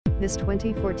This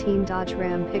 2014 Dodge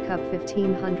Ram pickup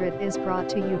 1500 is brought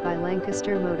to you by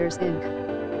Lancaster Motors Inc.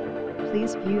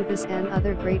 Please view this and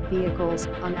other great vehicles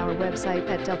on our website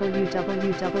at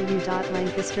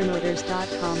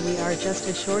www.lancastermotors.com. We are just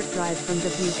a short drive from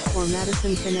Dubuque or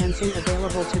Madison. Financing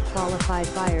available to qualified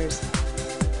buyers.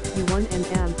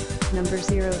 U1NM, number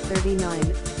 039,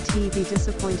 TV.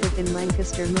 Disappointed in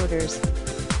Lancaster Motors?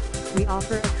 We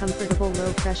offer a comfortable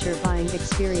low-pressure buying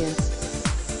experience.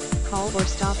 Call or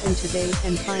stop in today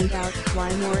and find out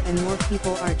why more and more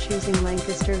people are choosing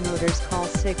Lancaster Motors. Call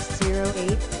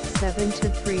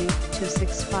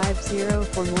 608-723-2650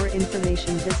 for more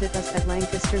information. Visit us at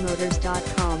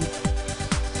lancastermotors.com.